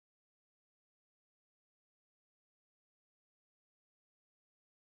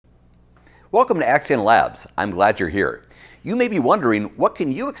Welcome to Axion Labs. I'm glad you're here. You may be wondering, what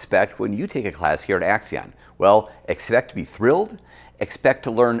can you expect when you take a class here at Axion? Well, expect to be thrilled, expect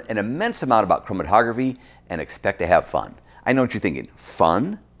to learn an immense amount about chromatography, and expect to have fun. I know what you're thinking.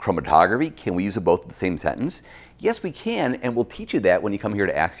 Fun? Chromatography? Can we use them both in the same sentence? Yes, we can, and we'll teach you that when you come here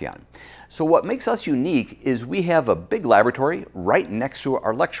to Axion. So what makes us unique is we have a big laboratory right next to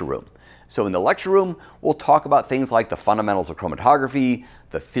our lecture room. So in the lecture room, we'll talk about things like the fundamentals of chromatography,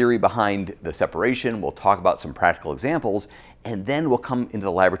 the theory behind the separation, we'll talk about some practical examples, and then we'll come into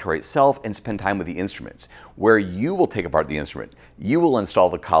the laboratory itself and spend time with the instruments, where you will take apart the instrument, you will install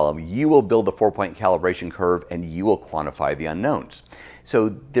the column, you will build the 4-point calibration curve, and you will quantify the unknowns. So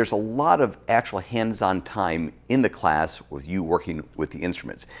there's a lot of actual hands-on time in the class with you working with the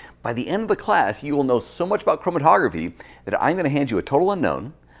instruments. By the end of the class, you will know so much about chromatography that I'm going to hand you a total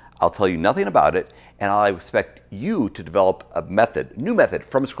unknown. I'll tell you nothing about it, and I expect you to develop a new method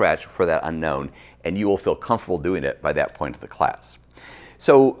from scratch for that unknown, and you will feel comfortable doing it by that point of the class.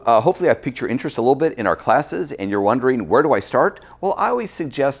 So hopefully I've piqued your interest a little bit in our classes, and you're wondering, where do I start? Well, I always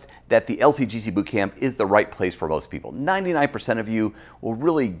suggest that the LC/GC Bootcamp is the right place for most people. 99% of you will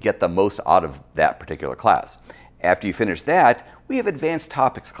really get the most out of that particular class. After you finish that, we have advanced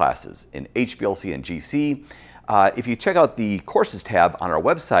topics classes in HPLC and GC. If you check out the courses tab on our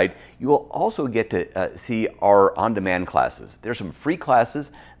website, you will also get to see our on-demand classes. There's some free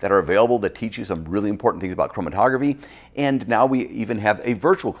classes that are available to teach you some really important things about chromatography, and now we even have a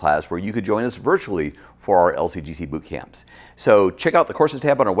virtual class where you could join us virtually for our LC/GC boot camps. So check out the courses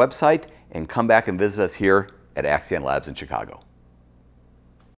tab on our website and come back and visit us here at Axion Labs in Chicago.